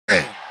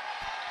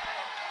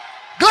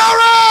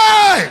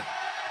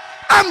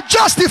am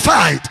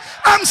justified.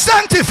 I'm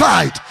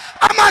sanctified.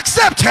 I'm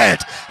accepted.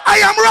 I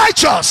am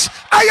righteous.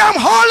 I am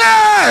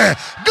holy.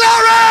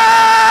 Glory.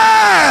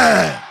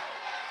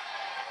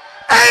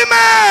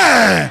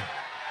 Amen.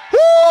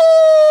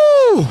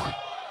 Woo.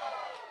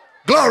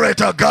 Glory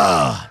to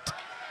God.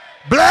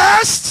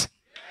 Blessed.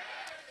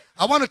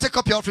 I want to take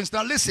up your offerings.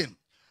 Now listen.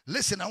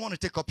 Listen, I want to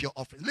take up your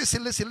offerings.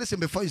 Listen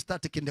before you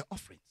start taking the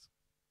offerings.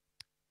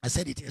 I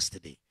said it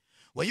yesterday.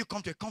 When you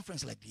come to a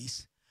conference like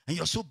this and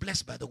you're so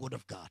blessed by the word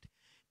of God,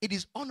 it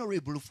is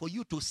honorable for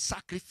you to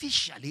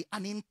sacrificially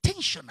and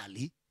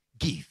intentionally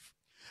give.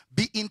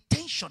 Be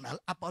intentional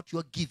about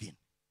your giving.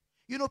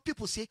 You know,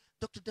 people say,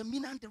 Dr.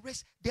 Damina and the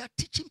rest, they are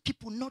teaching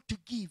people not to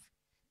give.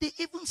 They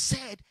even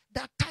said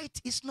that tithe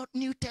is not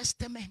New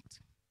Testament.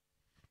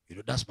 You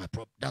know,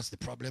 that's the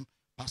problem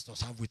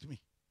pastors have with me.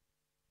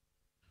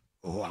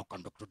 Oh, how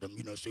can Dr.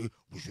 Damina say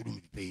we shouldn't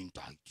be paying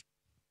tithe?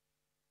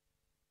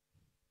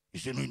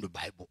 It's not in the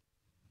Bible.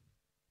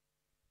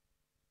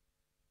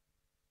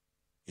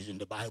 It's in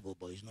the Bible,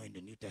 but it's not in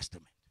the New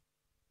Testament.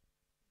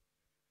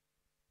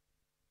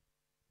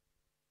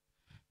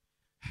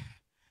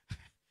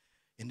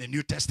 In the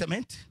New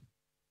Testament,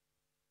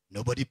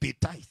 nobody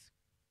paid tithe.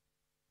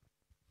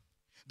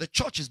 The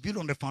church is built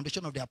on the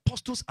foundation of the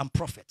apostles and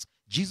prophets.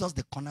 Jesus,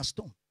 the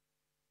cornerstone.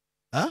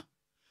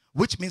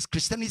 Which means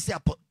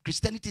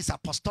Christianity is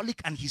apostolic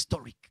and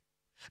historic.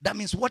 That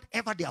means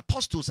whatever the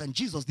apostles and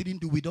Jesus didn't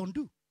do, we don't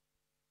do.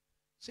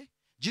 See,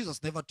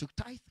 Jesus never took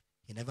tithe.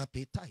 He never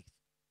paid tithe.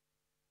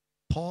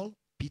 Paul,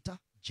 Peter,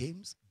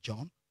 James,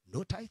 John,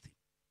 no tithing.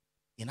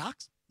 In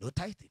Acts, no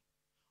tithing.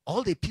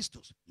 All the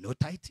epistles, no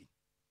tithing.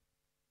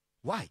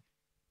 Why?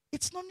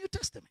 It's not New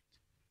Testament.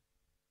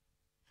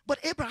 But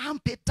Abraham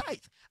paid tithe,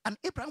 and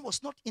Abraham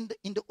was not in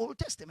the Old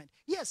Testament.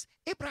 Yes,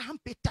 Abraham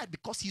paid tithe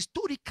because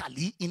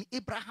historically in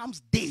Abraham's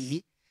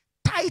day,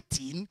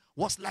 tithing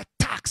was like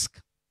tax.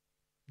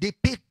 They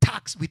paid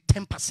tax with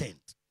 10%.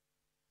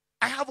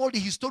 I have all the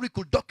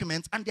historical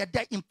documents, and they're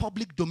there in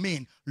public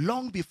domain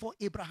long before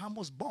Abraham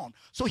was born.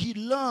 So he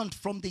learned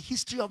from the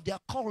history of their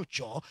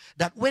culture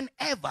that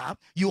whenever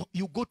you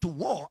go to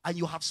war and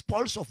you have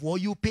spoils of war,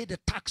 you pay the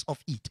tax of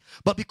it.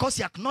 But because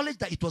he acknowledged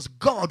that it was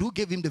God who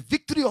gave him the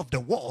victory of the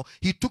war,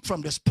 he took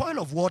from the spoil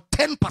of war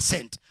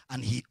 10%,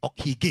 and he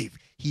gave.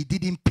 He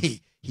didn't pay.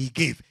 He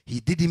gave. He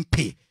didn't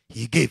pay.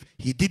 He gave.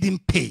 He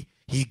didn't pay.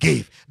 He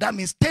gave. That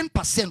means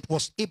 10%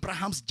 was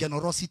Abraham's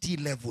generosity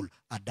level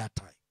at that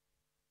time.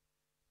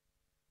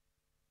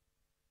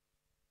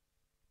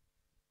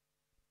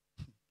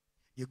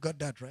 You got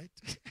that right?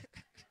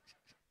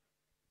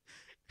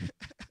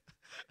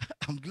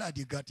 I'm glad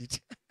you got it.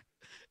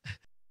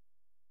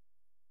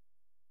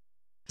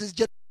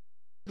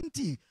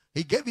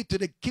 He gave it to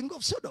the king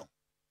of Sodom.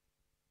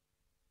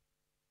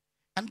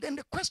 And then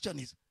the question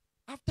is,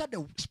 after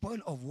the spoil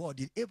of war,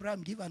 did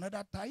Abraham give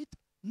another tithe?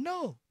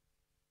 No.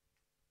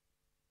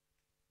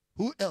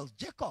 Who else?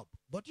 Jacob.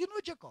 But you know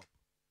Jacob.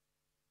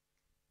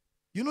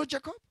 You know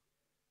Jacob?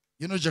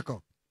 You know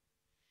Jacob.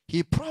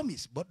 He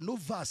promised, but no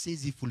verse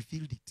says he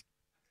fulfilled it.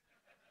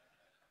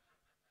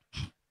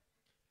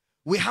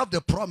 We have the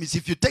promise,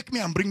 if you take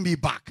me and bring me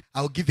back,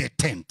 I'll give a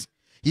tenth.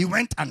 He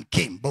went and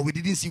came, but we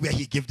didn't see where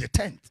he gave the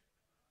tenth.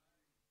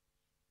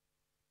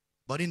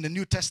 But in the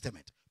New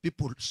Testament,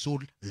 people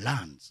sold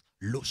lands,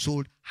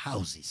 sold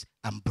houses,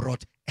 and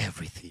brought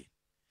everything.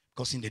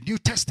 Because in the New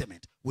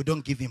Testament, we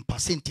don't give in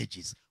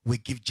percentages. We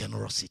give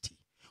generosity.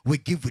 We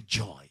give with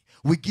joy.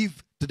 We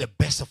give to the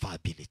best of our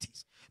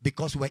abilities.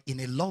 Because we're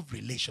in a love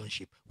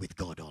relationship with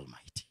God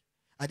Almighty.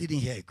 I didn't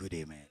hear a good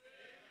amen.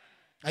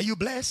 Are you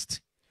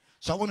blessed?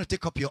 So I want to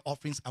take up your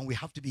offerings, and we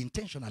have to be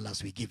intentional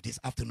as we give this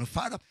afternoon.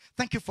 Father,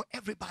 thank you for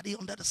everybody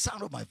under the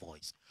sound of my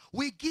voice.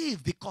 We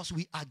give because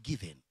we are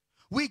given.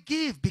 We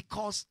give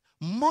because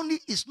money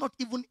is not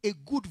even a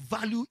good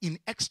value in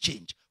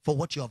exchange for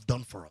what you have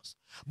done for us.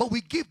 But we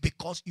give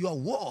because your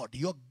word,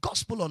 your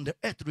gospel on the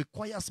earth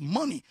requires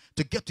money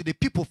to get to the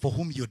people for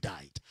whom you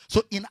died.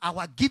 So in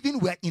our giving,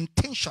 we are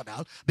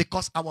intentional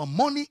because our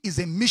money is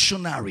a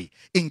missionary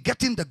in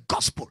getting the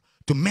gospel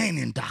to men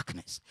in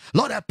darkness.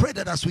 Lord, I pray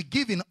that as we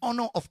give in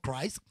honor of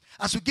Christ,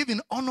 as we give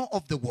in honor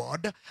of the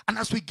word, and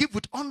as we give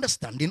with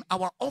understanding,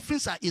 our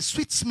offerings are a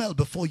sweet smell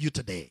before you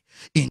today.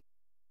 In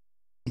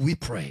we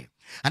pray.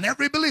 And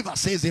every believer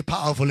says a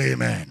powerful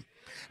amen.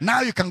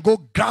 Now you can go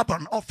grab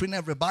an offering,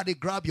 everybody.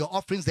 Grab your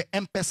offerings. The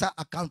M-Pesa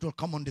account will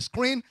come on the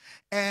screen.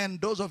 And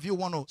those of you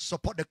who want to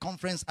support the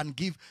conference and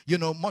give,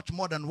 much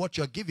more than what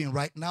you're giving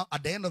right now,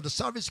 at the end of the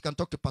service, you can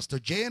talk to Pastor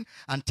Jane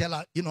and tell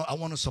her, I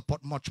want to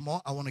support much more.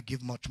 I want to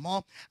give much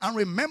more. And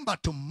remember,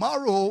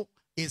 tomorrow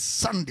is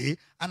Sunday,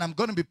 and I'm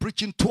going to be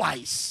preaching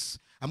twice.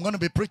 I'm going to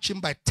be preaching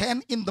by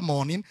 10 in the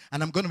morning,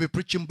 and I'm going to be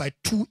preaching by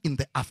 2 in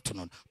the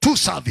afternoon. 2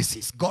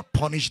 services. God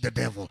punish the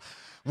devil.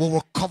 We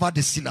will cover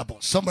the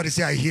syllabus. Somebody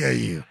say, I hear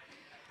you.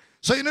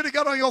 So you need to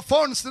get on your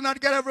phones to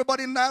not get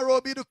everybody in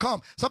Nairobi to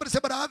come. Somebody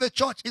said, but I have a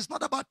church. It's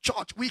not about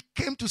church. We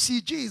came to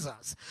see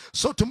Jesus.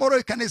 So tomorrow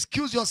you can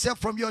excuse yourself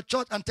from your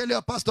church and tell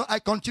your pastor, I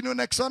continue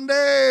next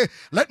Sunday.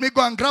 Let me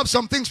go and grab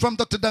some things from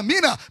Dr.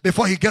 Damina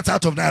before he gets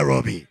out of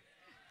Nairobi.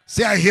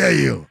 Say, I hear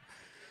you.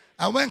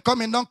 And when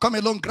coming, don't come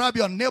alone. Grab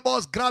your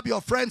neighbors, grab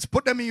your friends,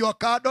 put them in your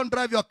car. Don't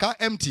drive your car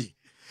empty.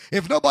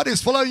 If nobody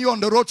is following you on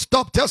the road,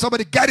 stop. Tell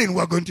somebody, get in.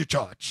 We're going to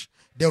church.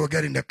 They will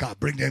get in the car.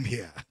 Bring them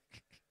here.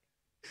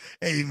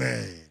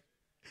 Amen.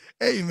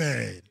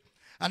 Amen.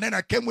 And then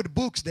I came with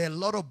books. There are a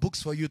lot of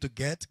books for you to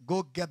get.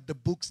 Go get the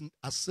books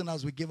as soon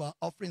as we give our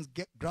offerings.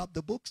 Grab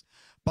the books.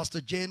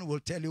 Pastor Jane will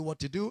tell you what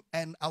to do.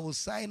 And I will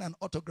sign and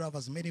autograph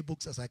as many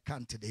books as I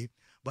can today.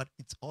 But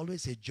it's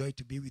always a joy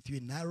to be with you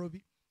in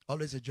Nairobi.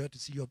 Always a joy to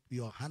see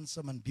your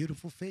handsome and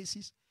beautiful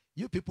faces.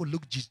 You people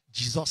look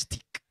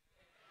Jesus-tic.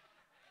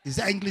 Is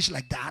that English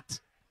like that?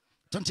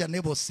 Don't your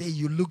neighbor say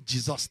you look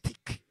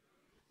Jesus-tic?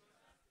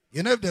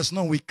 You know, if there's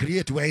no we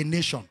create, we're a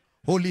nation.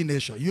 Holy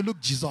nation. You look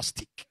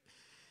Jesus-tic.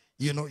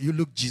 You know, you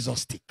look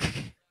Jesus-tic.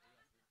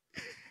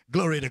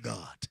 Glory to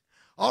God.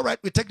 All right,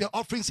 we take the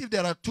offerings. If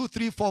there are 2,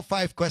 3, 4,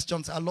 5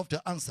 questions, I'd love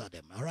to answer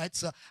them. All right,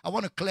 so I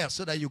want to clear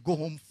so that you go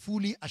home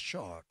fully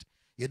assured.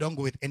 You don't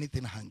go with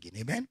anything hanging.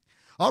 Amen.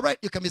 All right,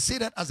 you can be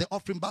seated as the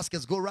offering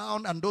baskets go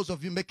around, and those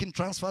of you making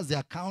transfers, the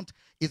account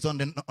is on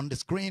the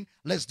screen.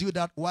 Let's do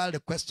that while the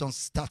questions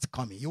start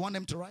coming. You want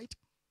them to write?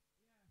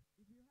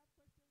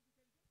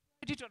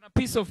 Write it on a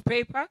piece of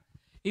paper.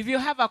 If you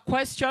have a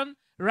question,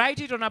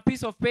 write it on a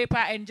piece of paper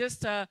and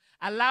just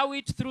allow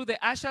it through the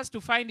ushers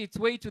to find its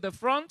way to the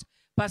front.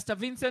 Pastor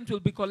Vincent will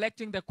be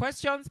collecting the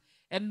questions,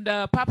 and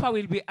Papa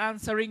will be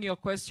answering your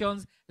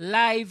questions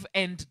live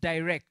and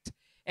direct.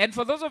 And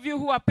for those of you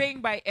who are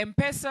paying by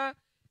M-Pesa,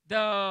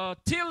 the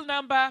till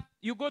number,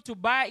 you go to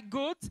buy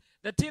goods.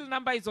 The till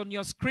number is on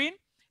your screen.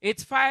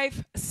 It's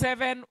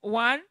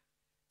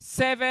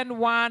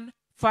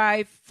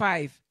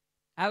 571-7155.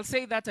 I'll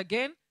say that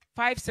again,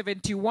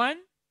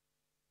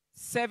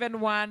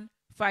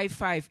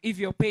 571-7155 if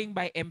you're paying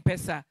by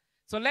M-Pesa.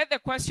 So let the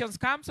questions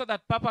come so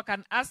that Papa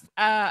can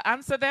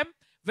answer them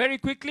very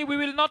quickly. We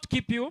will not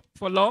keep you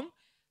for long.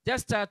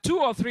 Just 2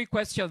 or 3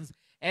 questions.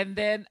 And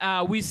then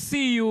we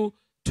see you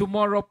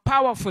tomorrow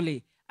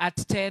powerfully at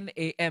 10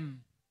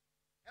 a.m.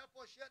 Help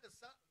us share the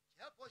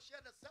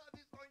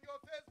service on your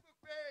Facebook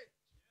page.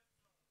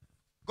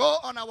 Go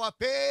on our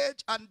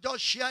page and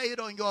just share it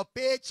on your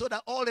page so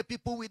that all the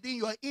people within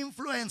your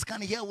influence can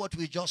hear what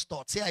we just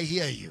taught. Say, I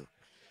hear you.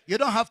 You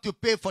don't have to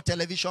pay for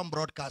television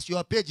broadcast.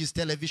 Your page is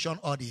television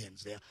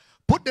audience there.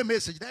 Put the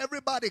message there.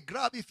 Everybody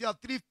grab, if you have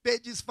 3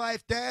 pages,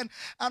 5, 10.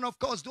 And of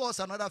course, do us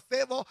another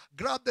favor.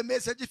 Grab the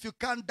message. If you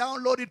can't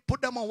download it,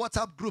 put them on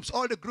WhatsApp groups.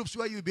 All the groups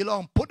where you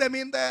belong, put them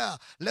in there.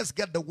 Let's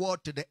get the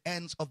word to the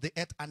ends of the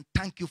earth. And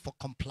thank you for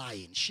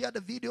complying. Share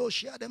the videos.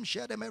 Share them,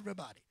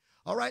 everybody.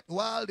 All right,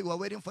 while they were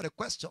waiting for the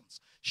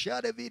questions,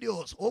 share the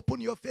videos.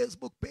 Open your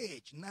Facebook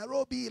page.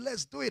 Nairobi,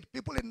 let's do it.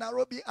 People in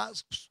Nairobi are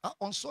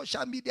on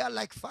social media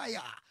like fire.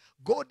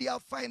 Go there,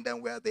 find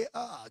them where they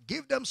are.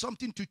 Give them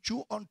something to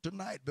chew on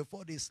tonight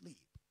before they sleep.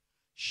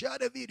 Share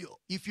the video.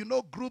 If you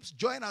know groups,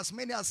 join as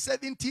many as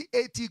 70,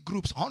 80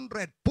 groups,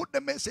 100. Put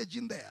the message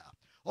in there.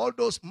 All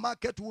those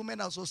Market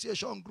Women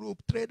Association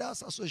group,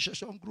 Traders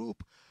Association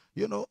group,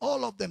 you know,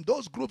 all of them,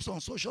 those groups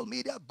on social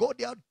media, go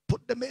there,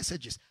 put the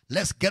messages.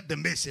 Let's get the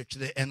message to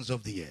the ends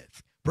of the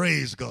earth.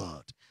 Praise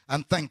God.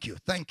 And thank you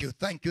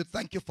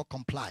for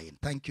complying.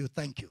 Thank you.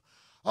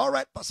 All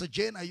right, Pastor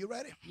Jane, are you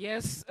ready?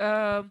 Yes.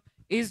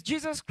 Is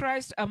Jesus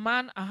Christ a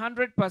man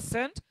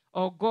 100%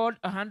 or God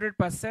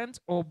 100%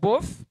 or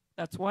both?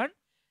 That's one.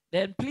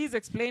 Then please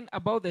explain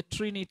about the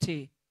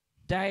Trinity,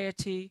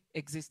 deity,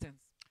 existence.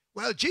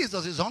 Well,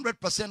 Jesus is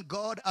 100%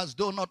 God as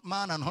though not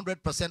man, and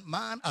 100%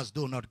 man as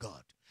though not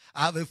God.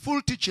 I have a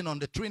full teaching on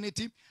the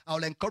Trinity. I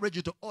will encourage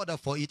you to order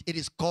for it. It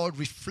is called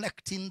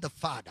Reflecting the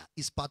Father.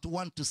 It's part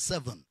 1 to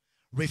 7.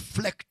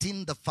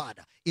 Reflecting the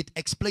Father. It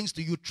explains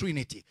to you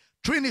Trinity.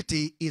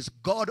 Trinity is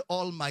God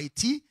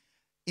Almighty,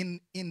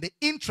 in the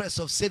interest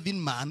of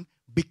saving man,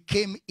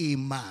 became a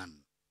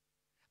man.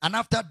 And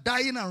after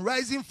dying and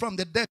rising from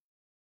the dead,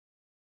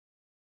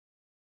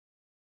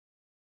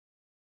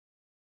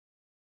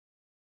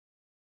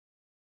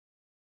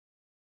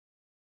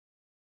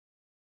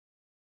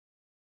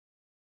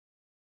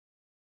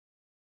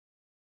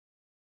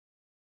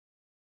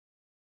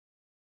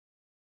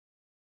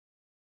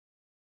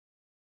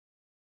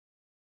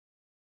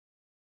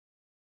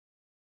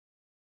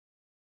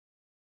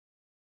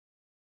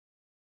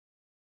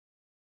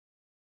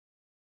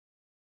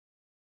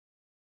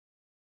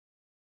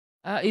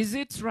 is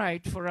it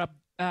right for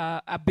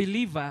a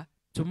believer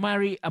to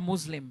marry a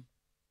Muslim?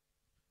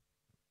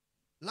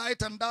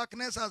 light and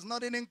darkness has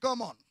nothing in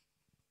common.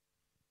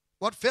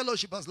 What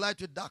fellowship has light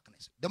with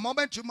darkness? The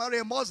moment you marry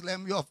a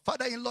Muslim, your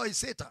father-in-law is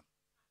Satan.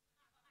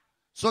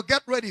 So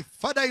get ready.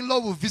 Father-in-law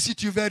will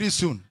visit you very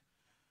soon.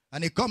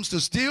 And he comes to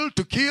steal,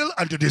 to kill,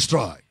 and to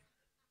destroy.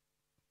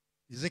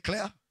 Is it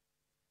clear?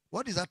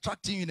 What is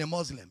attracting you in a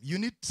Muslim? You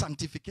need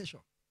sanctification.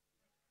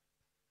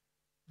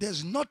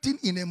 There's nothing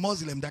in a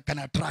Muslim that can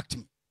attract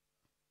me.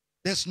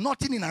 There's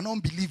nothing in an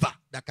unbeliever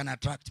that can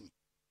attract me.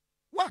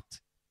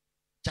 What?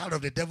 Child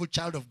of the devil,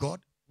 child of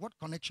God? What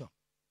connection?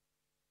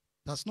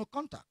 There's no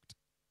contact.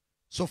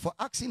 So for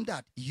asking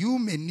that, you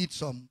may need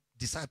some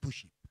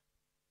discipleship.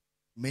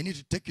 May need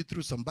to take you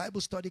through some Bible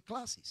study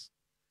classes.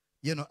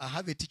 You know, I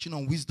have a teaching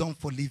on wisdom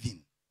for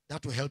living.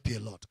 That will help you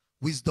a lot.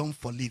 Wisdom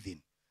for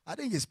living. I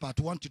think it's part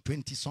 1 to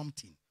 20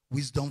 something.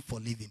 Wisdom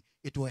for living.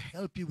 It will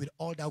help you with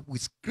all that,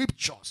 with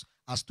scriptures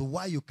as to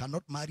why you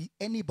cannot marry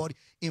anybody.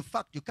 In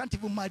fact, you can't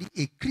even marry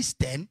a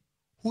Christian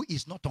who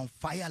is not on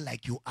fire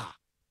like you are.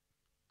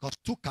 Because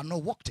two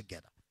cannot work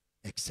together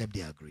except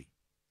they agree.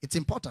 It's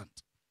important.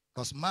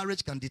 Because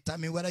marriage can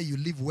determine whether you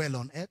live well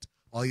on earth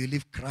or you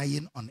live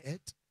crying on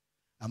earth.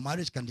 And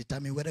marriage can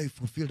determine whether you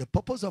fulfill the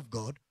purpose of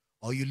God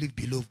or you live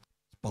below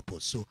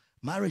purpose. So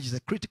marriage is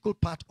a critical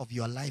part of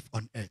your life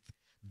on earth.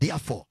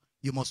 Therefore,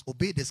 you must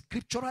obey the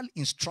scriptural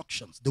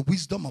instructions, the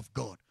wisdom of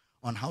God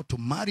on how to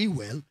marry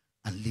well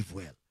and live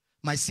well.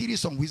 My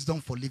series on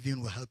wisdom for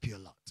living will help you a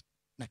lot.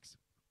 Next.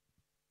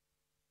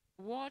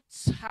 What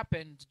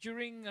happened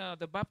during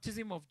the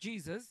baptism of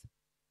Jesus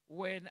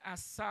when a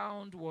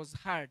sound was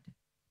heard?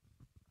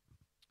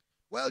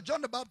 Well,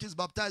 John the Baptist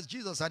baptized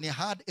Jesus and he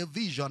had a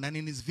vision, and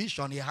in his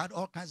vision he had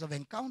all kinds of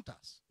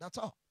encounters. That's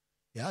all.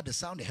 He had the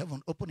sound of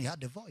heaven open, he had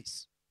the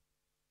voice.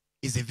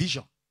 It's a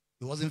vision.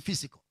 It wasn't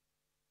physical.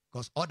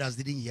 Because others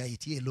didn't hear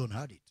it, he alone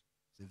heard it.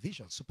 It's a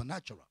vision,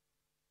 supernatural.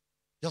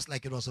 Just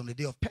like it was on the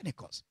day of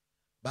Pentecost.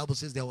 Bible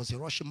says there was a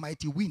rushing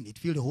mighty wind. It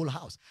filled the whole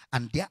house.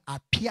 And there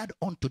appeared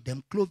unto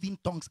them cloven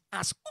tongues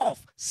as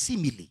of,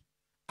 simile,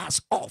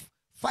 as of.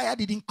 Fire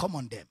didn't come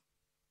on them.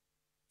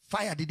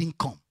 Fire didn't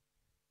come.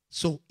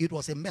 So it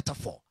was a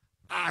metaphor.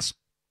 As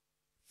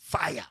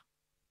fire.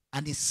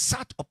 And it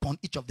sat upon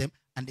each of them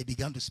and they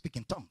began to speak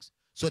in tongues.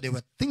 So there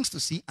were things to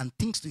see and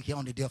things to hear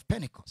on the day of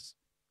Pentecost.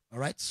 All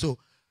right? So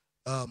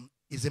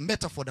it's a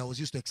metaphor that was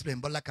used to explain.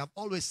 But like I've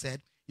always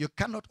said, you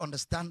cannot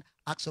understand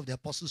Acts of the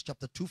Apostles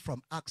chapter 2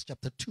 from Acts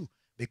chapter 2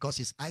 because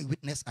it's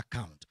eyewitness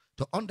account.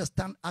 To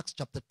understand Acts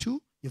chapter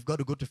 2, you've got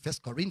to go to 1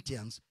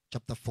 Corinthians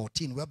chapter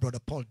 14 where Brother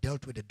Paul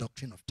dealt with the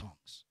doctrine of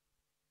tongues.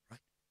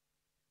 Right?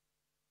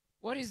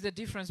 What is the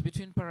difference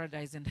between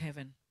paradise and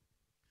heaven?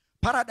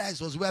 Paradise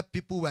was where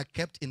people were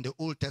kept in the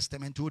Old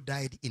Testament who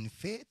died in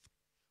faith.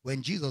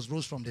 When Jesus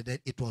rose from the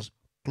dead, it was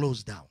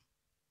closed down.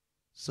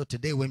 So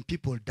today when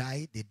people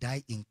die, they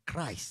die in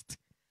Christ.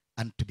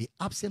 And to be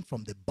absent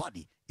from the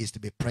body is to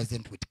be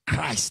present with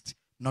Christ,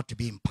 not to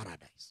be in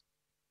paradise.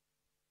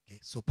 Okay,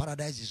 so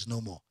paradise is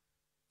no more.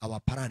 Our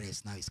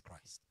paradise now is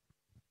Christ.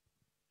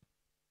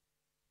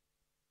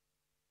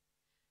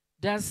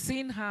 Does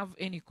sin have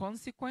any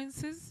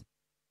consequences?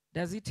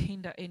 Does it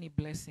hinder any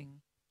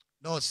blessing?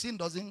 No, sin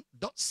doesn't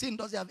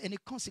have any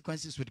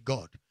consequences with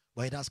God,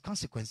 but it has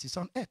consequences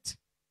on earth.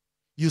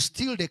 You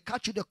steal, they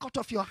catch you, they cut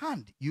off your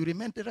hand. You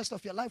remain the rest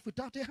of your life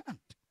without a hand.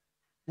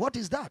 What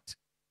is that?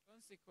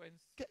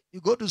 Consequence. Okay. You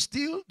go to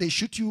steal, they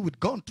shoot you with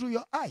gun through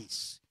your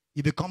eyes.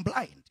 You become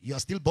blind. You are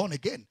still born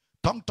again.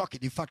 Tongue talking.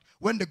 In fact,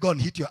 when the gun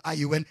hit your eye,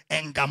 you went,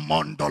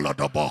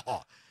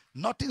 Engamondolodoboho.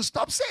 Nothing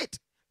stops it.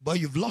 But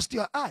you've lost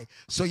your eye.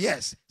 So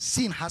yes,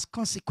 sin has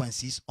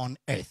consequences on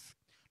earth.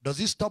 Does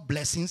it stop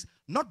blessings?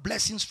 Not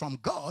blessings from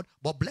God,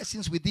 but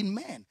blessings within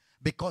men.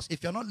 Because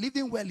if you're not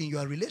living well in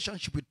your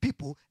relationship with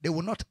people, they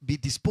will not be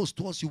disposed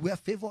towards you where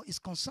favor is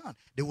concerned.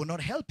 They will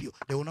not help you.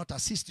 They will not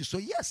assist you. So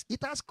yes,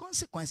 it has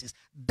consequences.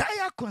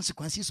 Dire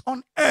consequences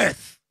on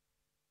earth.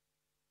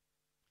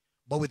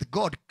 But with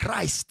God,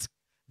 Christ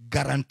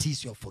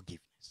guarantees your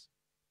forgiveness.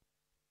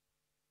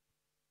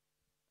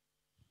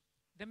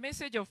 The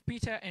message of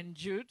Peter and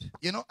Jude.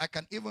 You know, I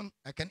can even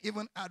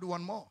add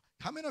one more.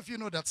 How many of you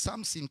know that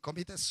Samson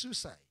committed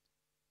suicide?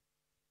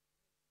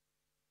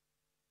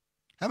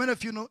 How many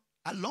of you know,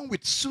 along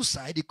with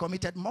suicide, he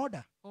committed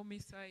murder?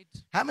 Homicide.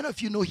 How many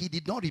of you know he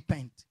did not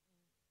repent?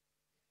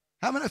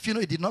 How many of you know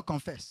he did not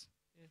confess?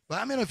 Yes. But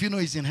how many of you know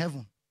he's in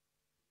heaven?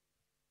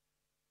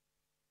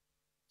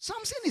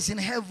 Samson is in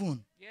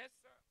heaven. Yes,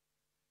 sir.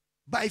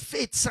 By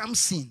faith,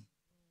 Samson.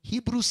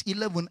 Hebrews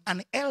 11,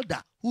 an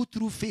elder who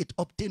through faith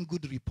obtained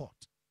good report.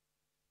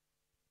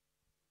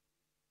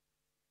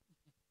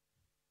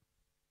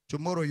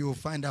 Tomorrow you will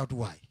find out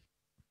why.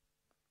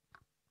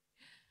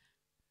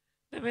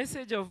 The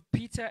message of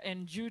Peter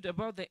and Jude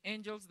about the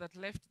angels that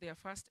left their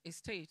first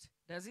estate,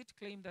 does it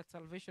claim that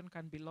salvation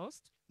can be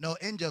lost? No,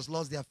 angels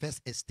lost their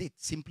first estate.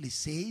 Simply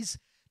says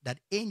that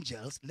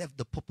angels left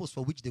the purpose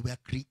for which they were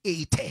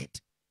created.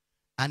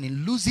 And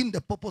in losing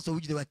the purpose for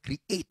which they were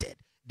created,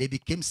 they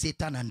became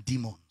Satan and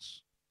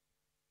demons.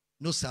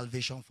 No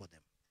salvation for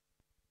them.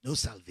 No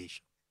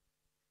salvation.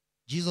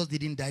 Jesus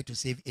didn't die to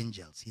save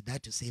angels. He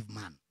died to save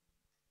man.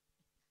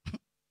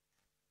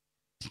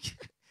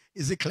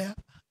 Is it clear?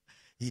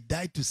 He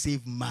died to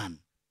save man,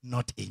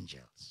 not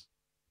angels.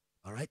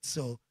 All right?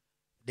 So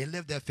they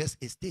left their first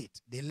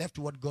estate. They left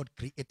what God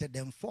created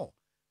them for.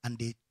 And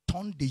they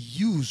turned the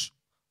use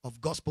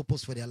of God's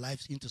purpose for their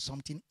lives into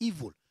something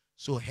evil.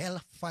 So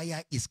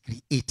hellfire is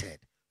created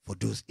for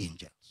those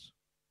angels.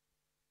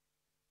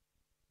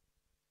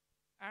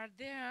 Are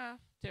there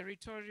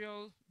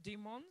territorial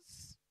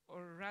demons,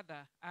 or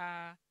rather,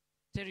 are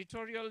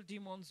territorial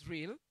demons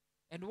real?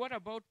 And what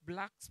about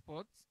black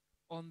spots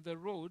on the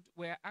road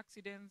where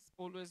accidents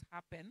always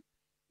happen?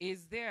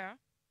 Is there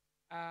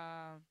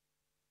a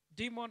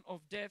demon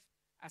of death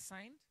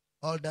assigned?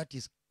 All that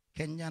is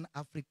Kenyan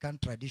African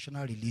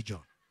traditional religion.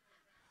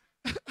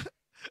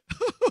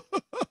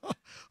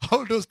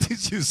 All those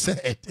things you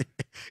said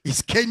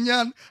is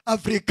Kenyan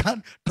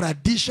African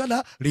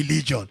traditional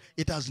religion.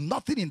 It has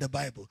nothing in the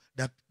Bible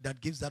that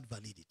gives that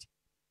validity.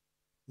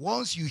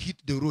 Once you hit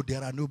the road,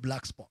 there are no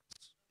black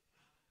spots.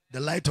 The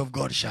light of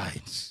God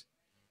shines.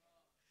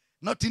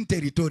 Nothing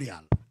territorial.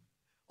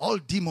 All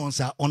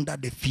demons are under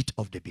the feet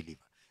of the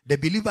believer. The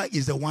believer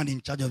is the one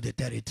in charge of the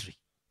territory.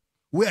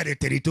 We are the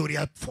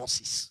territorial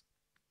forces,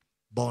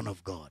 born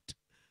of God.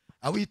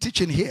 Are we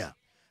teaching here?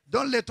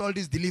 Don't let all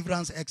these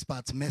deliverance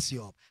experts mess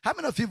you up. How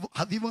many of you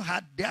have even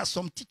had, there are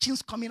some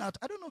teachings coming out,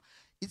 I don't know,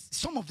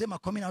 some of them are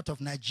coming out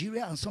of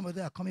Nigeria and some of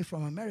them are coming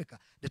from America.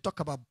 They talk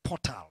about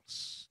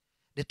portals.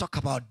 They talk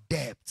about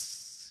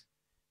depths.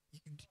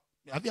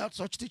 Have you had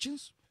such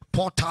teachings?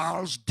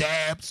 Portals,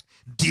 depths,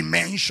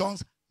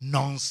 dimensions.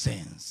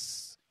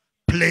 Nonsense.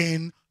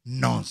 Plain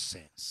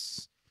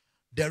nonsense.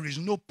 There is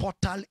no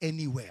portal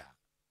anywhere.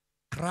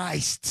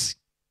 Christ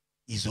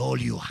is all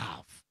you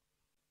have.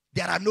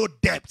 There are no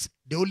depths.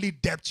 The only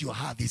depth you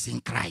have is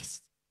in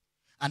Christ.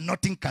 And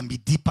nothing can be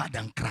deeper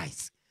than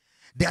Christ.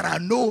 There are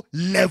no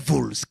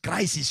levels.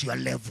 Christ is your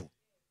level.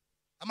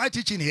 Am I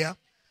teaching here?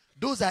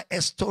 Those are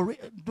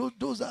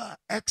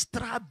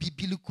extra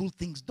biblical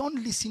things.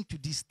 Don't listen to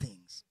these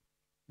things.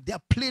 They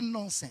are plain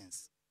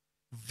nonsense.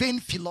 Vain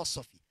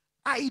philosophy.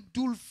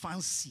 Idle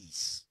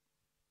fancies.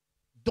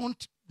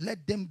 Don't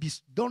let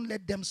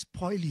them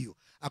spoil you.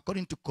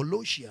 According to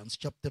Colossians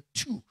chapter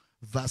 2,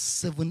 verse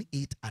 7,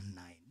 8, and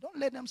 9. Don't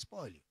let them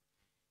spoil you.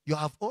 You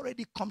have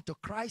already come to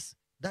Christ.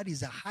 That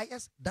is the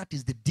highest, that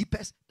is the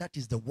deepest, that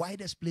is the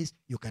widest place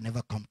you can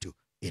ever come to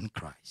in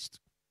Christ.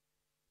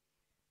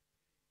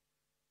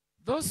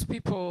 Those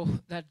people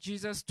that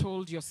Jesus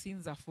told your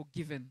sins are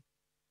forgiven,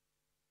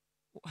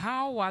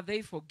 how were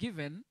they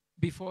forgiven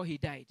before he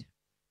died?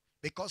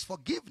 Because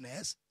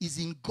forgiveness is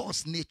in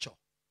God's nature.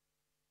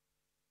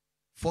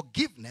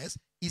 Forgiveness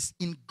is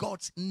in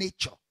God's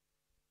nature.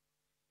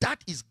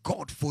 That is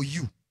God for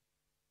you.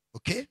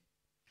 Okay?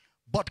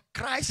 But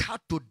Christ had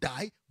to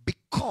die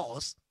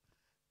because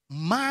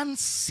man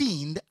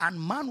sinned and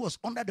man was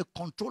under the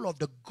control of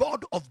the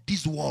God of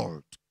this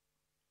world.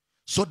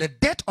 So the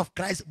death of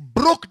Christ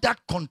broke that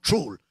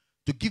control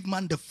to give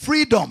man the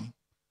freedom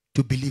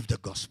to believe the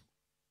gospel.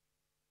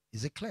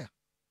 Is it clear?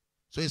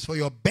 So it's for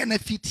your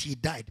benefit he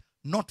died,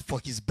 not for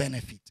his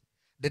benefit.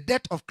 The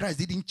death of Christ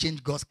didn't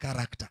change God's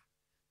character.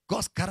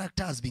 God's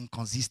character has been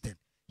consistent.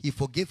 He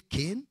forgave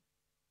Cain.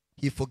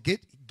 He forgave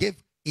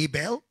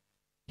Abel.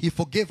 He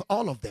forgave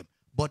all of them.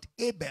 But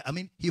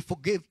he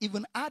forgave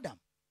even Adam.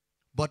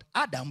 But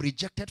Adam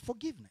rejected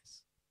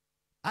forgiveness.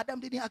 Adam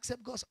didn't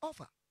accept God's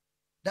offer.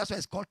 That's why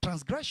it's called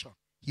transgression.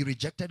 He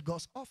rejected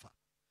God's offer.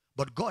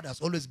 But God has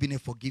always been a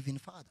forgiving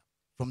Father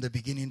from the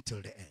beginning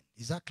till the end.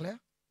 Is that clear?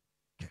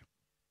 Okay.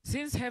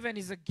 Since heaven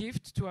is a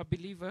gift to a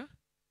believer,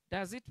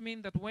 does it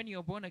mean that when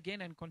you're born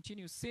again and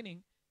continue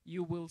sinning,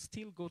 you will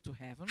still go to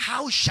heaven?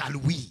 How shall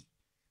we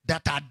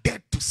that are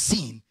dead to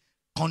sin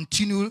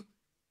continue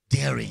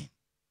therein?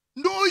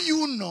 Know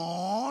you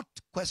not,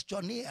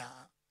 questionnaire,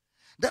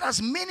 that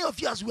as many of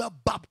you as were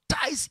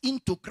baptized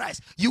into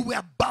Christ, you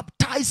were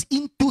baptized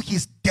into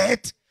his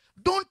death.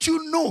 Don't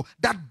you know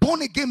that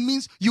born again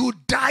means you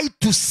die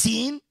to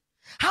sin?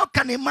 How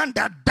can a man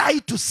that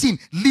died to sin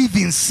live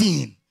in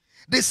sin?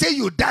 They say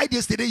you died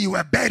yesterday, you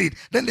were buried.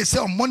 Then they say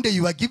on Monday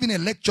you were giving a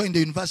lecture in the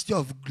University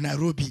of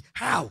Nairobi.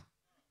 How?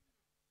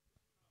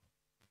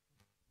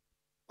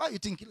 Why are you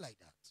thinking like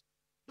that?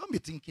 Don't be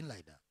thinking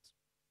like that.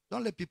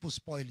 Don't let people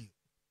spoil you.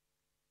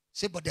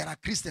 Say, but there are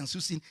Christians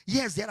who sin.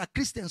 Yes, there are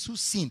Christians who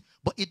sin,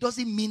 but it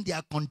doesn't mean they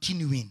are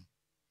continuing.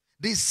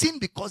 They sin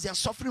because they are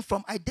suffering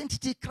from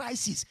identity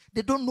crisis.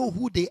 They don't know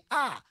who they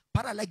are.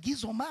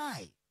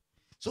 Paralagizomai.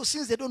 So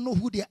since they don't know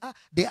who they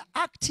are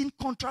acting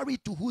contrary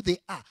to who they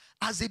are.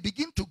 As they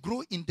begin to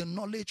grow in the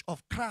knowledge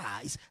of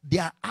Christ,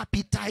 their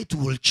appetite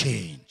will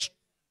change.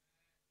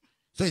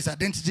 So it's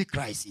identity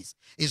crisis.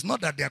 It's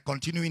not that they are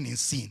continuing in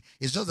sin.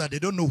 It's just that they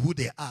don't know who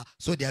they are,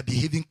 so they are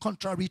behaving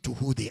contrary to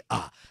who they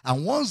are.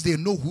 And once they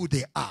know who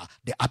they are,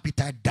 the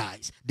appetite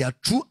dies. Their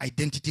true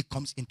identity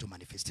comes into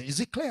manifestation. Is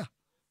it clear?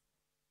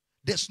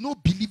 There's no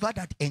believer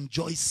that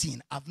enjoys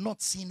sin. I've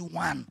not seen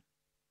one.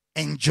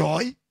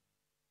 Enjoy?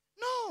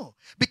 No.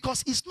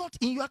 Because it's not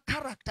in your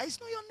character.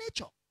 It's not your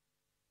nature.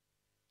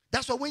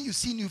 That's why when you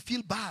sin, you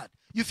feel bad.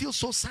 You feel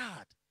so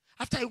sad.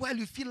 After a while,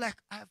 you feel like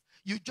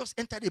you just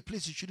entered a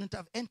place you shouldn't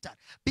have entered.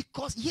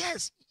 Because,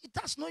 yes,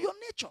 that's not your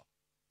nature.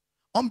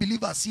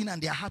 Unbelievers sin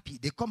and they're happy.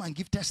 They come and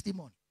give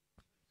testimony.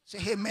 Say,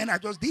 hey, man, I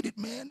just did it,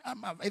 man.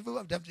 I've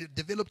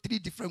developed 3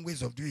 different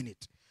ways of doing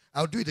it.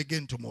 I'll do it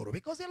again tomorrow.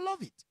 Because they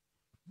love it.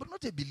 But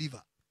not a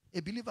believer.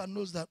 A believer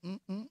knows that,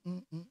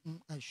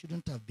 I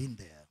shouldn't have been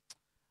there.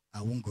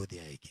 I won't go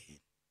there again.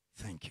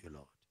 Thank you,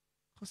 Lord.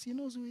 Because he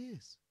knows who he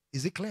is.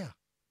 Is it clear?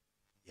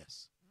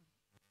 Yes.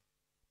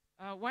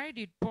 Why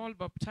did Paul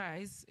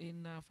baptize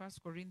in 1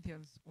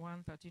 Corinthians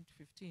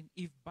 1:13-15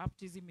 if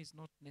baptism is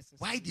not necessary?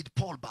 Why did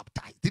Paul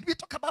baptize? Did we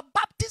talk about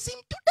baptism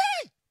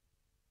today?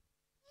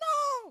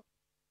 No.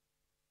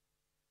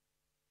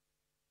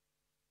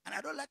 And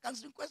I don't like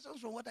answering questions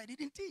from what I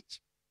didn't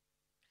teach.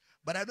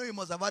 But I know you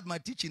must have had my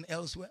teaching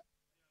elsewhere.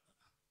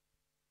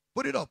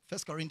 Put it up, 1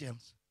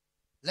 Corinthians.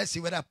 Let's see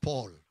whether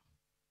Paul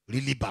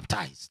really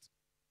baptized.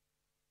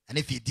 And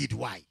if he did,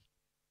 why?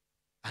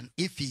 And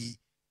if he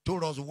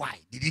told us why,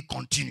 did he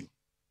continue?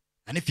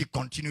 And if he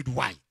continued,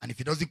 why? And if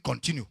he doesn't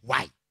continue,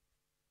 why?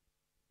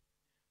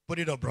 Put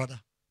it up, brother.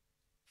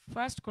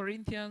 1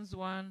 Corinthians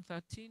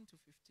 1:13-15.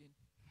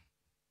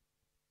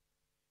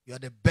 You are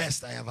the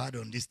best I have had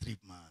on this trip,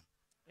 man.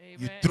 Amen.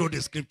 You throw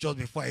the scriptures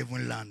before I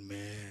even land,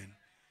 man.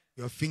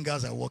 Your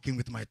fingers are working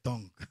with my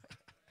tongue.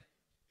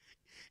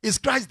 Is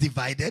Christ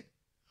divided?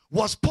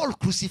 Was Paul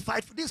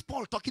crucified? This is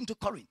Paul talking to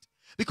Corinth.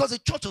 Because the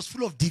church was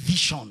full of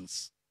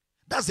divisions.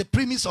 That's the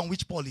premise on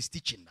which Paul is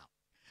teaching now.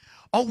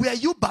 Or were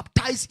you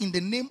baptized in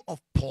the name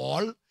of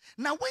Paul?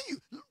 Now when you,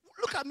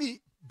 look at me,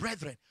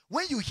 brethren.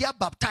 When you hear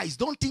baptized,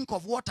 don't think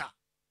of water.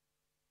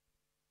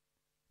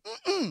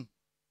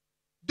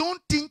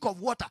 Don't think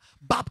of water.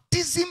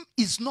 Baptism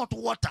is not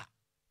water.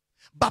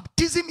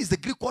 Baptism is the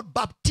Greek word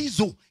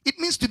baptizo. It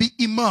means to be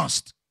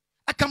immersed.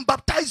 I can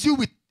baptize you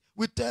with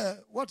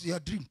what's your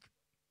drink?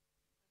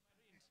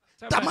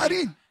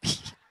 Tamarind.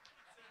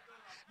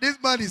 This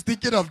man is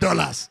thinking of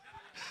dollars.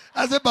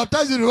 I said,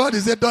 baptize you in what?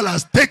 He said,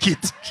 dollars. Take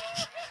it.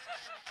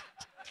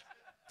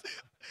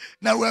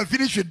 Now we're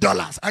finished with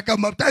dollars. I can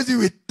baptize you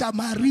with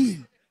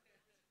tamarind.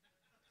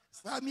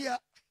 Samia.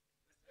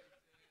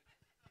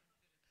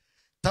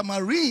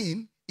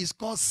 Tamarind is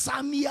called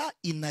Samia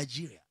in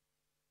Nigeria.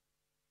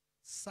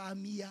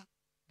 Samia,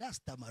 that's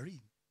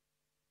tamarind.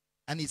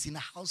 And it's in a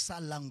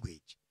Hausa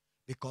language.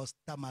 Because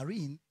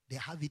tamarind, they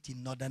have it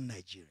in northern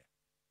Nigeria.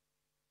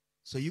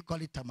 So you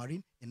call it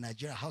tamarind. In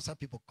Nigeria, Hausa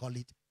people call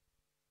it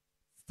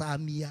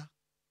Samia.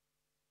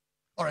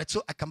 All right,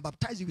 so I can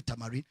baptize you with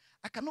tamarind.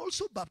 I can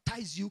also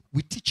baptize you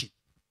with teaching.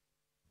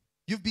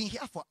 You've been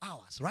here for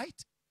hours,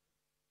 right?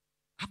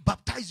 I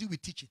baptize you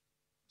with teaching.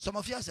 Some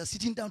of you are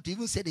sitting down to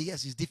even say the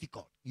yes is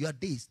difficult. You are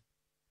dazed.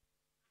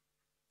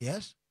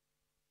 Yes?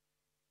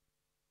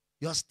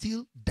 You are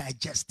still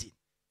digesting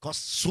because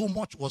so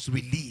much was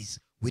released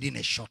within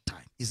a short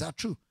time. Is that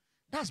true?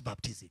 That's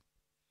baptism.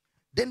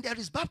 Then there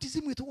is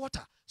baptism with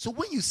water. So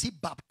when you see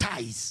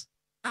baptize,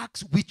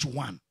 ask which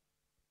one.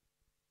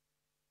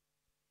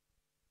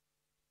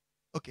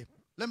 Okay,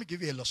 let me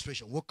give you an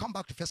illustration. We'll come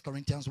back to 1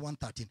 Corinthians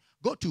 1:13.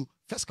 Go to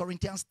 1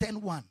 Corinthians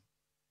 10:1.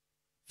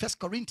 1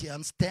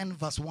 Corinthians 10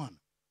 verse 1.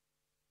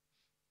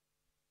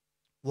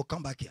 We'll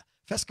come back here.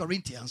 1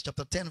 Corinthians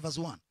chapter 10 verse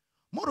 1.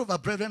 Moreover,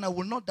 brethren, I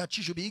will not that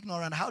you should be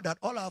ignorant how that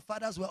all our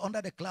fathers were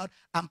under the cloud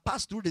and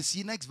passed through the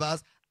sea. Next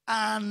verse.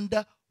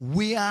 And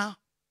we are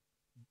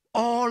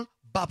all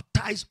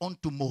baptized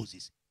unto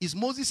Moses. Is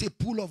Moses a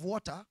pool of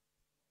water?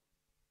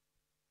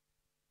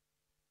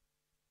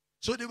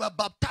 So they were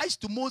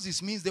baptized to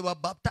Moses means they were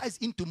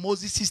baptized into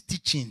Moses'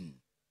 teaching.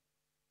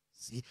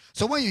 See?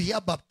 So when you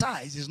hear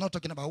baptized, it's not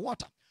talking about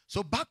water.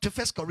 So back to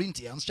 1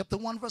 Corinthians chapter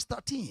 1 verse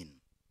 13.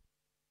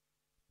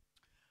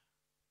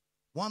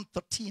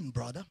 1:13,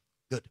 brother.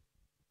 Good.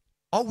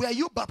 Or were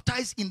you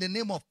baptized in the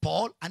name of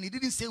Paul? And he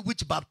didn't say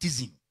which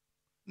baptism.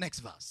 Next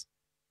verse.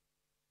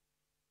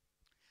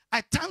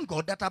 I thank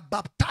God that I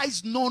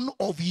baptized none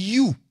of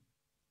you,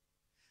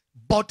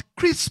 but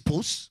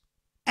Crispus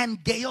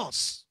and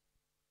Gaius.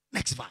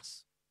 Next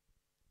verse.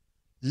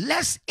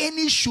 Lest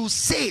any should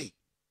say.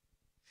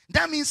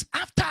 That means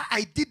after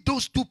I did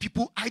those two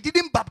people, I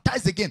didn't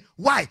baptize again.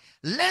 Why?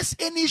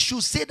 Lest any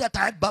should say that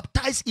I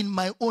baptized in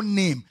my own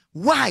name.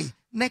 Why?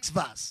 Next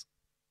verse.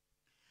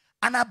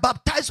 And I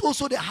baptized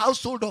also the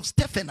household of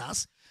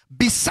Stephanas.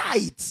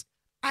 Besides,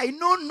 I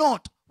know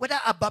not whether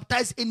I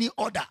baptized any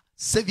other.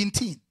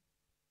 17.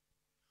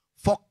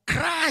 For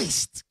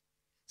Christ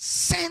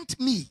sent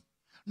me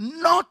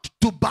not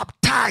to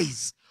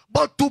baptize,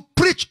 but to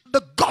preach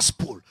the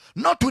gospel,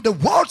 not with the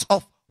words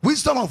of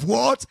wisdom of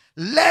words,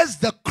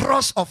 lest the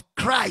cross of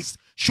Christ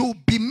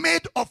should be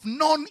made of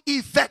none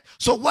effect.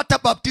 So water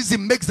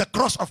baptism makes the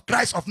cross of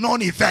Christ of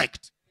none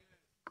effect.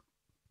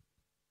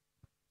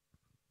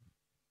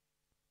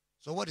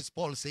 So what is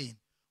Paul saying?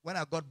 When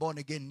I got born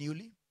again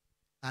newly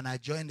and I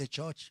joined the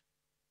church,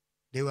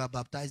 they were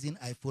baptizing,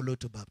 I followed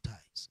to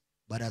baptize.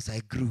 But as I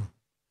grew,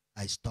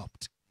 I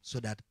stopped so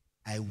that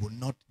I will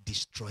not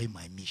destroy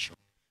my mission.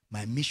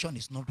 My mission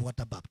is not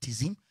water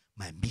baptism.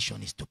 My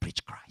mission is to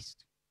preach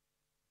Christ.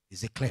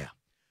 Is it clear?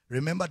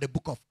 Remember, the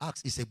book of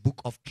Acts is a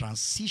book of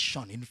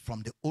transitioning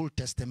from the Old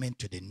Testament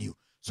to the New.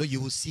 So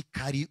you will see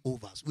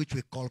carryovers, which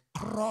we call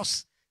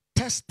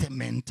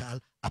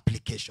cross-testamental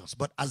applications.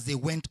 But as they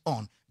went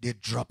on, they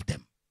dropped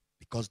them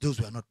because those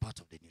were not part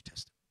of the New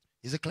Testament.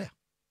 Is it clear?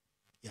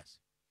 Yes.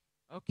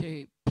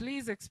 Okay.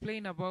 Please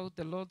explain about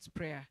the Lord's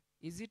Prayer.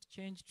 Is it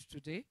changed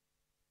today?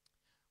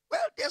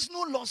 But there's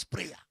no Lord's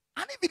Prayer.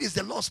 And if it is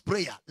the Lord's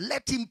Prayer,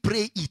 let him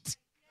pray it.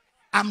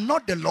 I'm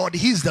not the Lord,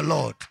 he's the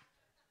Lord.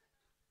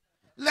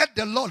 Let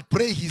the Lord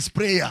pray his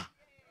prayer.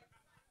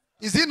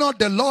 Is he not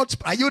the Lord?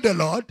 Are you the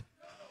Lord?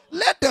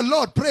 Let the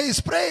Lord pray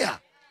his prayer.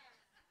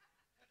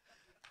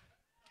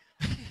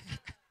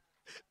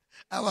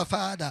 Our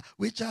Father,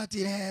 which art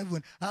in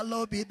heaven,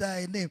 hallowed be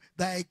thy name.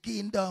 Thy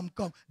kingdom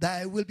come,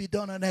 thy will be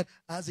done on earth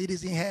as it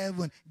is in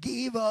heaven.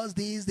 Give us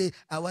this day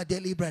our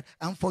daily bread,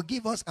 and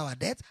forgive us our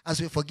debts as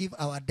we forgive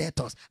our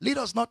debtors. Lead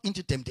us not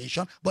into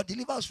temptation, but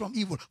deliver us from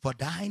evil. For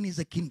thine is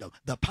the kingdom,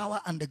 the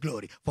power, and the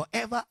glory,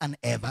 forever and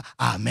ever.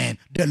 Amen.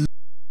 The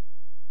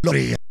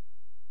Lord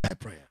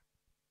prayer.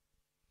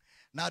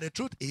 Now the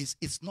truth is,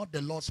 it's not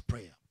the Lord's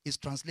Prayer. It's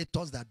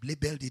translators that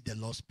labeled it the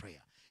Lord's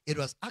Prayer. It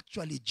was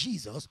actually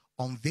Jesus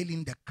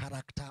unveiling the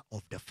character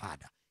of the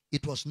Father.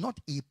 It was not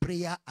a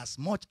prayer as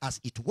much as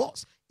it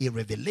was a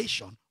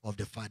revelation of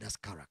the Father's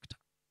character.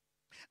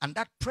 And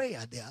that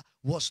prayer there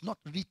was not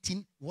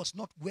written, was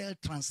not well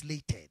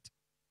translated.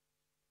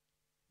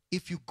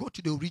 If you go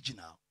to the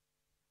original,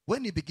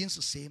 when he begins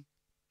to say,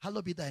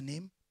 hallowed be thy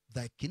name,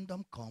 thy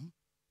kingdom come.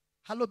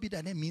 Hallowed be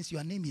thy name means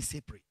your name is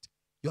separate.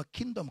 Your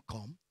kingdom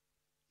come,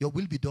 your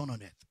will be done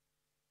on earth.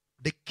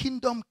 The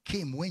kingdom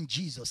came when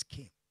Jesus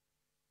came.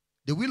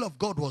 The will of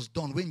God was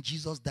done when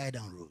Jesus died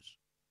and rose.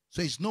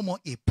 So it's no more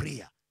a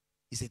prayer.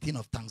 It's a thing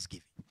of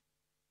thanksgiving.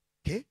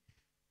 Okay?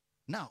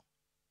 Now,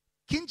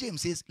 King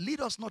James says,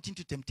 lead us not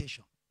into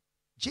temptation.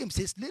 James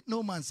says, let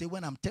no man say,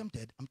 when I'm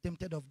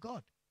tempted of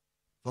God.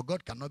 For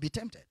God cannot be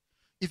tempted.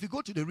 If you go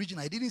to the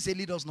original, I didn't say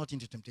lead us not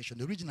into temptation.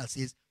 The original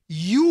says,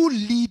 you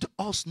lead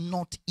us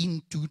not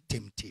into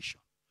temptation,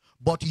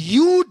 but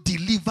you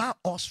deliver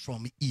us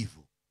from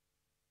evil.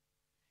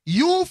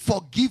 You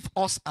forgive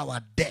us our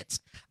debts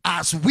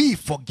as we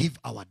forgive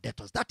our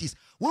debtors. That is,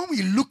 when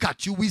we look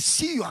at you, we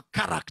see your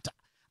character.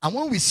 And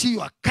when we see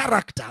your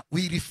character,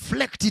 we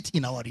reflect it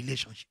in our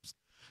relationships.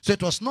 So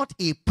it was not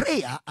a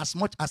prayer as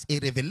much as a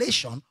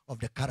revelation of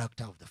the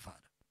character of the Father.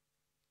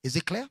 Is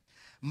it clear?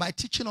 My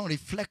teaching on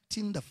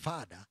reflecting the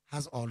Father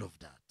has all of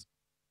that.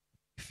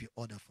 If you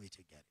order for it,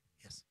 you get it.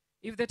 Yes.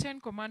 If the 10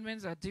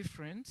 commandments are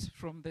different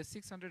from the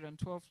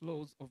 612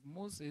 laws of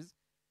Moses,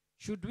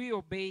 should we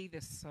obey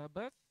the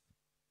Sabbath?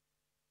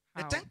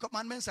 How? The 10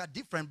 commandments are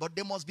different, but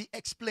they must be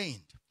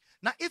explained.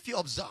 Now, if you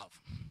observe,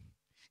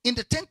 in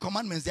the 10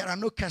 commandments, there are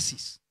no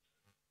curses.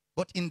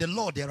 But in the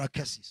law, there are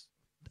curses.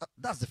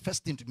 That's the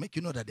first thing to make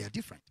you know that they are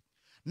different.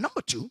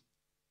 Number two,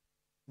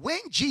 when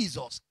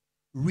Jesus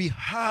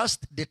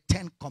rehearsed the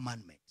 10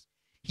 commandments,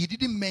 he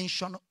didn't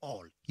mention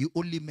all. He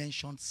only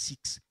mentioned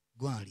 6.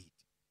 Go and read.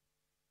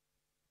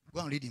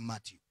 Go and read in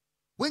Matthew.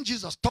 When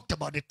Jesus talked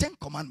about the 10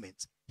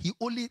 commandments, he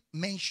only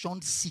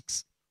mentioned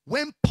 6.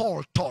 When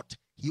Paul taught,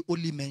 he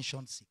only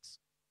mentioned 6.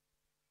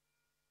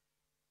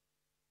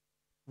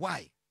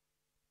 Why?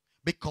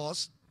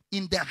 Because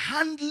in the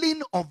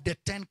handling of the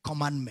 10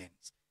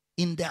 commandments,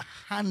 in the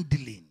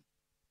handling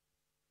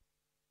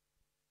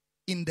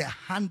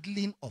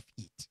of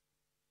it,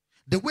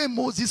 the way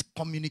Moses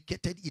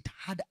communicated it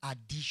had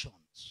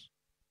additions.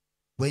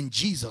 When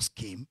Jesus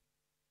came,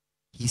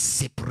 he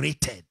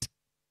separated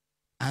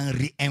and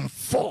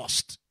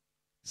reinforced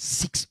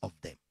 6 of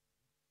them.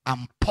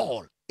 And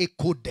Paul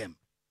echoed them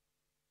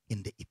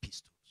in the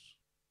epistles.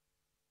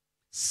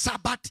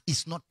 Sabbath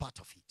is not part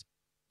of it.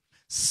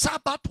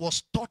 Sabbath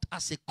was taught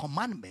as a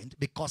commandment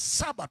because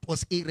Sabbath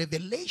was a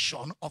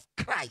revelation of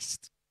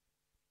Christ.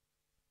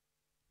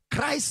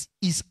 Christ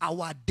is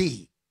our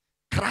day.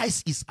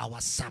 Christ is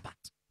our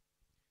Sabbath.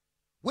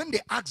 When they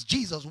asked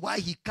Jesus why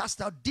he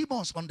cast out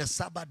demons on the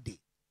Sabbath day,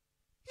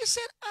 he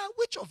said,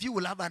 which of you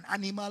will have an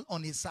animal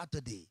on a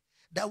Saturday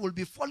that will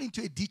be fall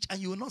into a ditch and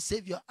you will not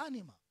save your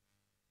animal?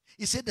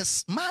 He said,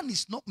 the man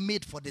is not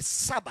made for the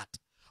Sabbath,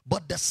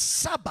 but the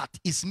Sabbath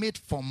is made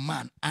for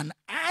man. And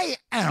I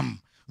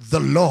am the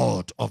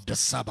Lord of the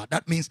Sabbath.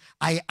 That means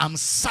I am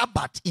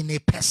Sabbath in a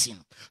person.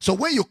 So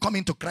when you come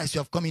into Christ, you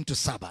have come into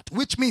Sabbath,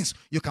 which means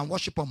you can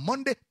worship on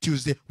Monday,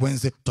 Tuesday,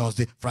 Wednesday,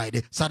 Thursday,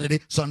 Friday,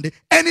 Saturday, Sunday,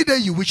 any day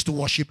you wish to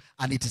worship,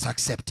 and it is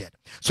accepted.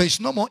 So it's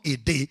no more a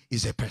day,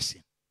 it's a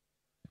person.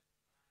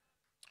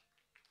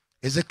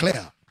 Is it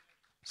clear?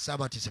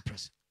 Sabbath is a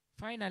person.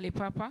 Finally,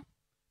 Papa,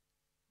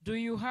 do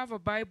you have a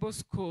Bible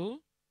school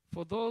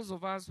for those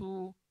of us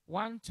who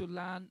want to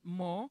learn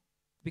more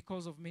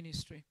because of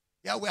ministry?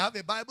 Yeah, we have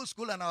a Bible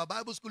school, and our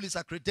Bible school is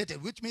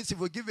accredited, which means if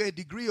we give you a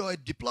degree or a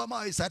diploma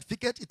or a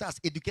certificate, it has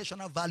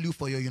educational value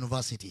for your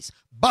universities.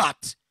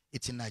 But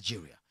it's in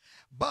Nigeria.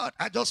 But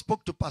I just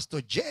spoke to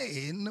Pastor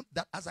Jane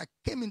that as I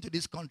came into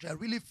this country, I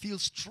really feel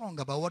strong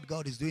about what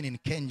God is doing in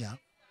Kenya.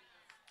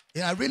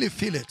 Yeah, I really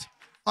feel it.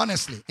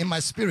 Honestly, in my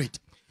spirit,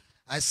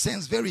 I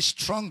sense very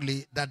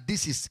strongly that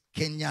this is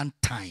Kenyan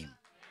time.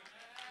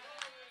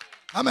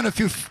 How many of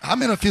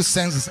you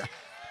sense?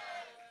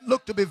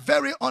 Look, to be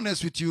very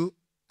honest with you,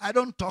 I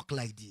don't talk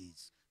like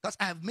this because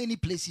I have many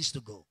places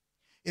to go.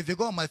 If you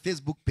go on my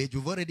Facebook page,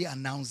 we've already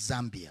announced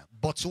Zambia.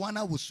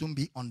 Botswana will soon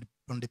be on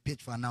the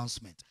page for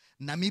announcement.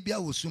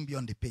 Namibia will soon be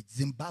on the page.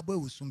 Zimbabwe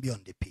will soon be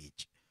on the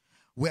page.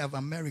 We have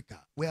America.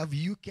 We have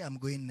UK. I'm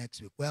going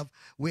next week.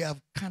 We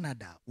have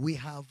Canada. We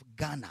have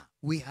Ghana.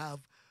 We have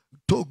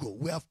Togo.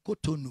 We have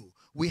Cotonou.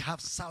 We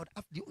have South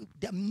Africa.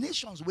 There are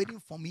nations waiting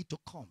for me to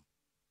come.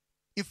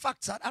 In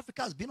fact, South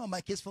Africa has been on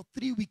my case for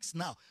 3 weeks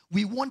now.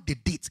 We want the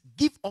dates.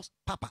 Give us,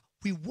 Papa,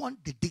 we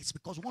want the dates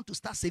because we want to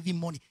start saving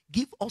money.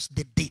 Give us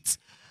the dates.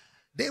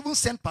 They even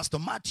sent Pastor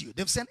Matthew.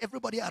 They've sent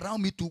everybody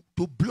around me to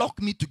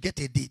block me to get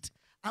a date.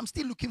 I'm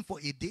still looking for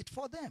a date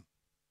for them.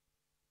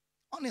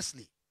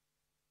 Honestly.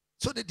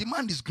 So the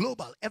demand is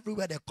global.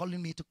 Everywhere they're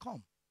calling me to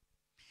come.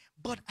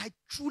 But I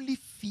truly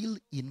feel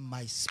in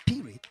my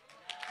spirit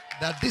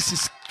that this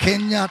is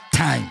Kenya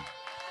time.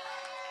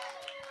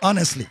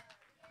 Honestly.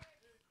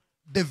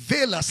 The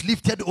veil has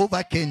lifted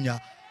over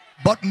Kenya,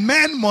 but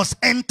men must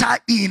enter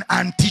in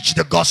and teach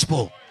the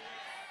gospel.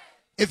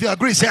 If you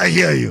agree, say, I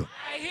hear you.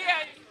 I hear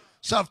you.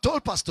 So I've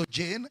told Pastor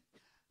Jane,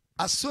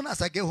 as soon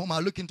as I get home,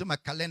 I'll look into my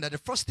calendar. The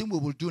first thing we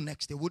will do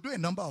next day, we'll do a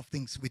number of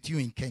things with you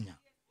in Kenya.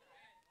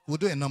 We'll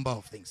do a number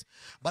of things.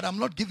 But I'm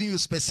not giving you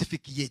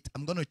specific yet.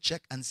 I'm going to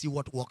check and see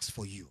what works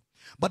for you.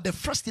 But the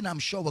first thing I'm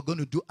sure we're going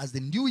to do as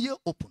the new year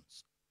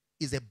opens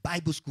is a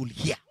Bible school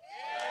here.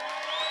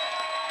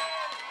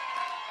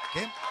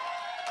 Okay?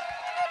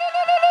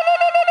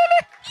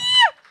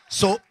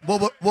 So we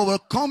will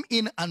come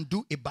in and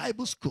do a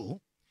Bible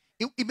school.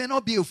 It may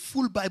not be a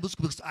full Bible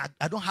school because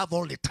I don't have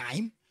all the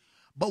time.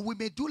 But we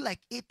may do like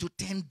 8 to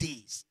 10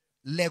 days.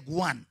 Leg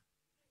 1.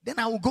 Then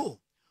I will go.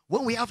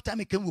 When we have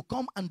time, we'll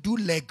come and do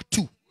leg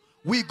 2.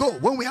 We go.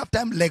 When we have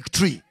time, leg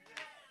 3.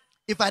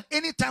 If at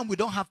any time we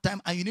don't have time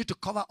and you need to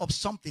cover up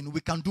something, we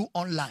can do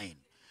online.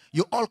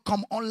 You all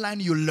come online,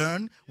 you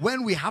learn.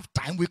 When we have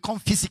time, we come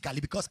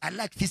physically because I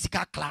like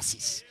physical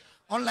classes.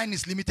 Online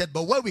is limited,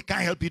 but where we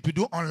can't help you to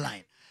do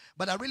online.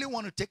 But I really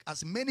want to take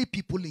as many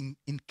people in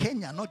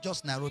Kenya, not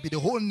just Nairobi, the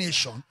whole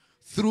nation,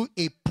 through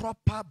a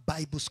proper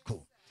Bible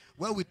school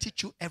where we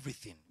teach you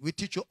everything. We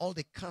teach you all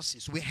the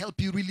curses. We help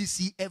you really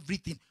see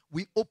everything.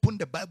 We open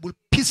the Bible,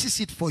 pieces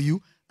it for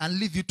you, and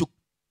leave you to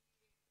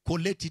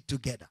collate it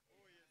together.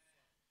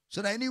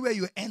 So that anywhere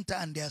you enter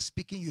and they are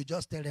speaking, you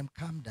just tell them,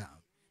 calm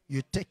down.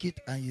 You take it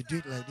and you do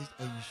it like this.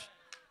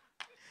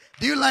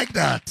 Do you like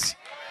that?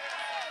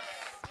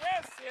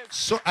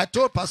 So I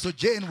told Pastor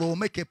Jane we'll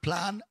make a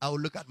plan. I will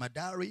look at my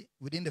diary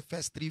within the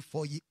first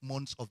 3-4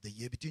 months of the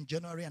year, between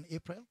January and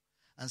April,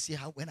 and see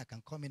when I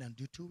can come in and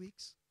do 2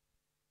 weeks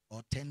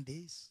or 10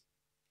 days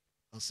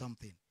or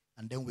something.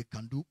 And then we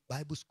can do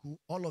Bible school.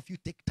 All of you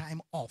take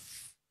time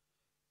off.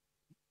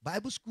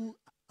 Bible school,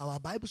 our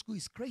Bible school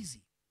is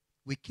crazy.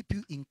 We keep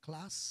you in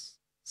class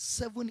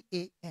 7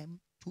 a.m.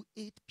 to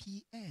 8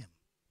 p.m.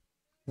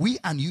 We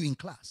and you in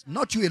class.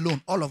 Not you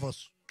alone, all of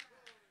us.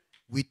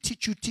 We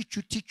teach you.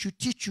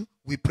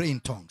 We pray in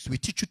tongues. We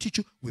teach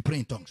you. We pray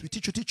in tongues. We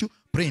teach you.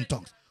 Pray in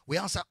tongues. We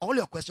answer all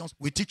your questions.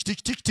 We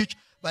teach.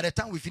 By the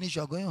time we finish,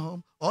 you're going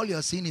home. All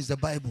you're seeing is the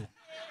Bible.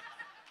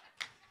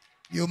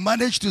 You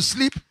manage to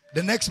sleep.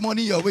 The next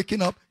morning, you're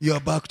waking up. You're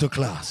back to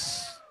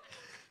class.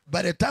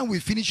 By the time we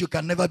finish, you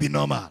can never be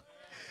normal.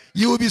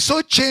 You will be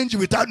so changed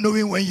without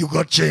knowing when you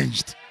got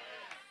changed.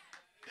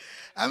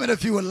 How many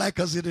of you would like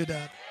us to do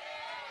that?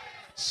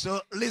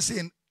 So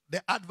listen,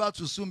 the adverts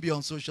will soon be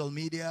on social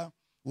media.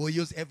 We'll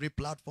use every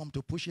platform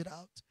to push it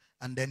out.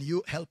 And then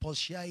you help us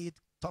share it.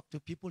 Talk to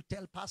people.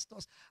 Tell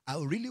pastors. I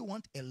really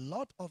want a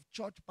lot of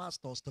church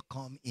pastors to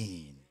come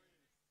in.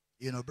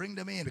 You know, bring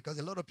them in because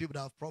a lot of people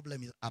that have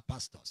problems are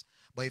pastors.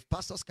 But if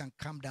pastors can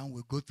come down,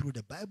 we'll go through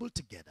the Bible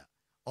together.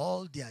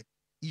 All their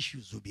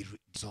issues will be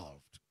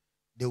resolved.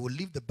 They will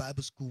leave the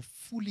Bible school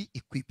fully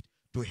equipped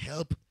to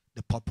help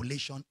the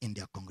population in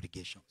their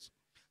congregations.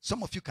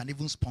 Some of you can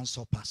even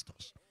sponsor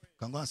pastors. You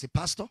can go and say,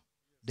 Pastor,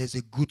 there's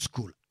a good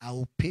school. I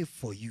will pay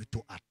for you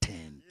to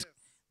attend. Yes.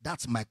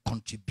 That's my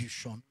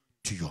contribution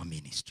to your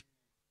ministry.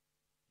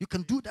 You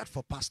can do that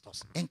for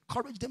pastors.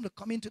 Encourage them to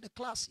come into the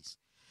classes.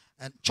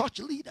 And church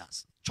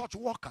leaders, church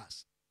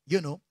workers, you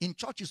know, in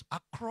churches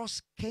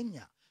across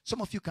Kenya. Some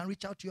of you can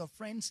reach out to your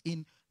friends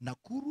in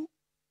Nakuru,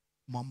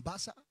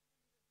 Mombasa,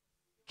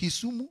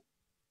 Kisumu,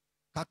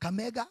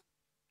 Kakamega.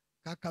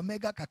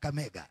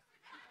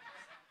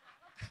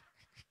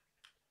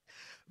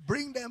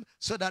 Bring them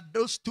so that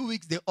those 2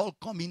 weeks they all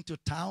come into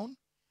town.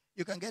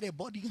 You can get a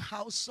boarding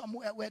house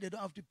somewhere where they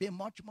don't have to pay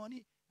much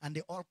money. And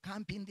they all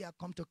camp in there,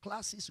 come to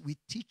classes. We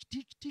teach.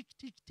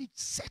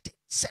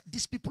 Set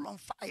these people on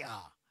fire.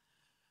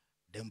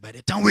 Then by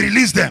the time we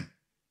release them,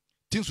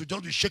 things will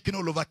just be shaking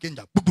all over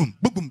Kenya. Boom,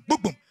 boom, boom,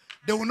 boom, boom.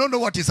 They will not know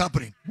what is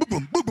happening. Boom,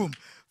 boom, boom, boom.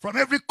 From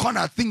every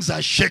corner, things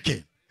are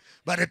shaking.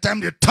 By the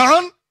time they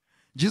turn,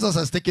 Jesus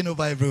has taken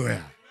over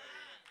everywhere.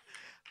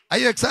 Are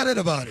you excited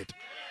about it?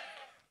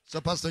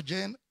 So, Pastor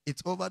Jane,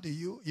 it's over to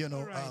you. You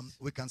know, right.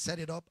 We can set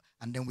it up,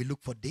 and then we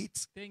look for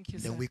dates. Thank you,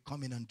 then sir. we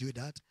come in and do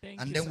that. Thank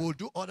and you, then sir. we'll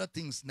do other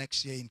things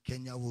next year in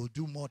Kenya. We'll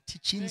do more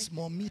teachings,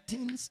 more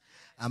meetings,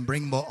 and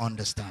bring more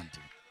understanding.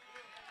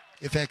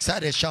 If you're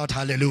excited, shout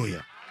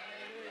hallelujah.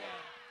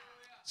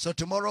 So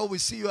tomorrow we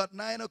see you at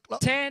 9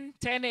 o'clock. 10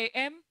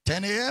 a.m.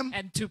 10 a.m.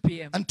 and 2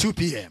 p.m. and 2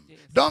 p.m. Yes.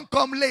 Don't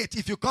come late.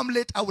 If you come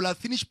late, I will have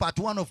finished part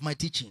 1 of my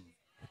teaching.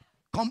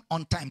 Come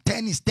on time.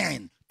 10 is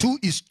 10. 2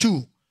 is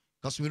 2.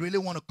 Because we really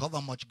want to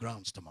cover much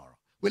grounds tomorrow.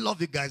 We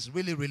love you guys.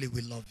 Really, really,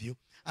 we love you.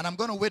 And I'm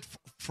going to wait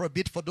for a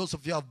bit. For those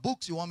of you who have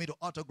books, you want me to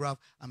autograph,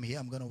 I'm here.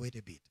 I'm going to wait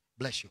a bit.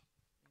 Bless you.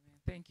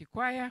 Thank you,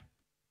 choir.